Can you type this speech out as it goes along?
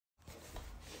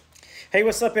Hey,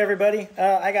 what's up, everybody?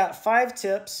 I got 5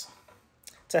 tips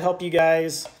to help you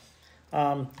guys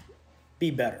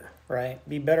be better, right?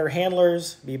 Be better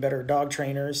handlers, be better dog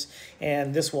trainers,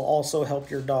 and this will also help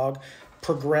your dog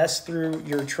progress through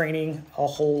your training a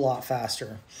whole lot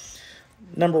faster.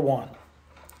 Number 1,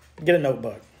 get a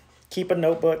notebook. Keep a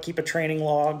notebook, keep a training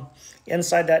log.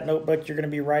 Inside that notebook, you're going to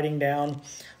be writing down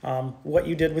what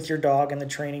you did with your dog in the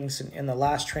trainings in the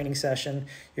last training session.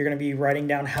 You're going to be writing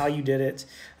down how you did it.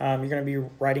 You're going to be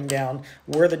writing down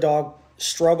where the dog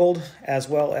struggled as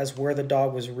well as where the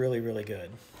dog was really, really good,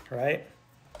 right?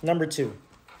 Number 2,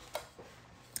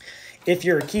 if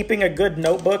you're keeping a good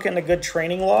notebook and a good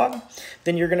training log,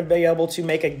 then you're going to be able to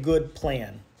make a good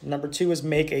plan. Number 2 is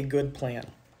make a good plan.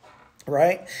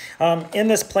 Right? In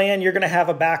this plan, you're going to have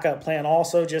a backup plan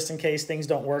also, just in case things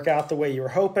don't work out the way you were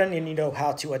hoping, and you know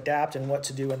how to adapt and what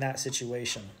to do in that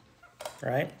situation.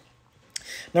 Right?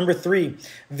 Number 3,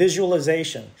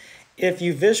 visualization. If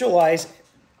you visualize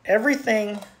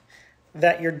everything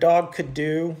that your dog could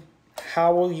do,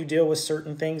 how will you deal with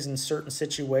certain things in certain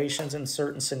situations and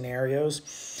certain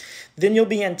scenarios, then you'll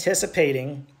be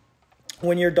anticipating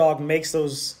when your dog makes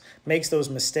those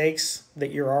mistakes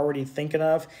that you're already thinking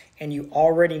of, and you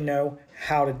already know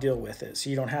how to deal with it. So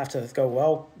you don't have to go,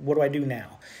 well, what do I do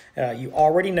now? You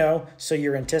already know, so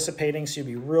you're anticipating, so you'll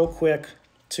be real quick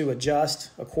to adjust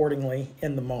accordingly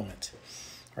in the moment,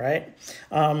 right?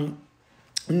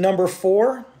 Number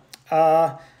 4,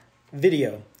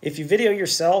 video. If you video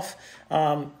yourself,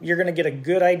 you're going to get a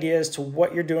good idea as to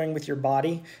what you're doing with your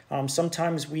body.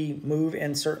 Sometimes we move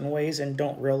in certain ways and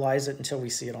don't realize it until we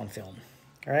see it on film.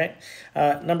 All right.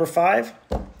 Number 5,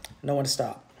 know when to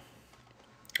stop.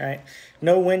 All right.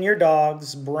 Know when your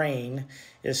dog's brain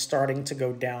is starting to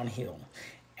go downhill.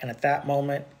 And at that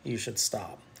moment, you should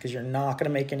stop, because you're not going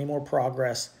to make any more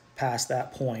progress past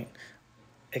that point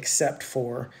except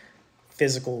for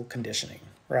physical conditioning.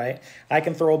 Right? I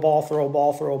can throw a ball, throw a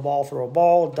ball, throw a ball, throw a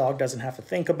ball. A dog doesn't have to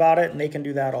think about it, and they can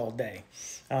do that all day.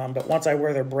 But once I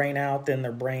wear their brain out, then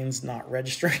their brain's not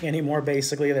registering anymore.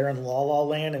 Basically, they're in la-la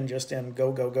land and just in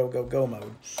go, go, go, go, go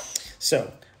mode.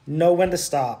 So know when to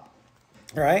stop.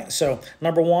 All right? So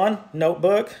number 1,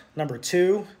 notebook. Number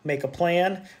 2, make a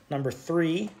plan. Number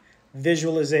 3,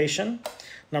 visualization.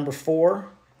 Number 4,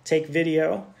 take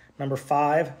video. Number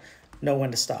 5, know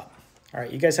when to stop. All right,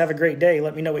 you guys have a great day.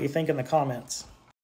 Let me know what you think in the comments.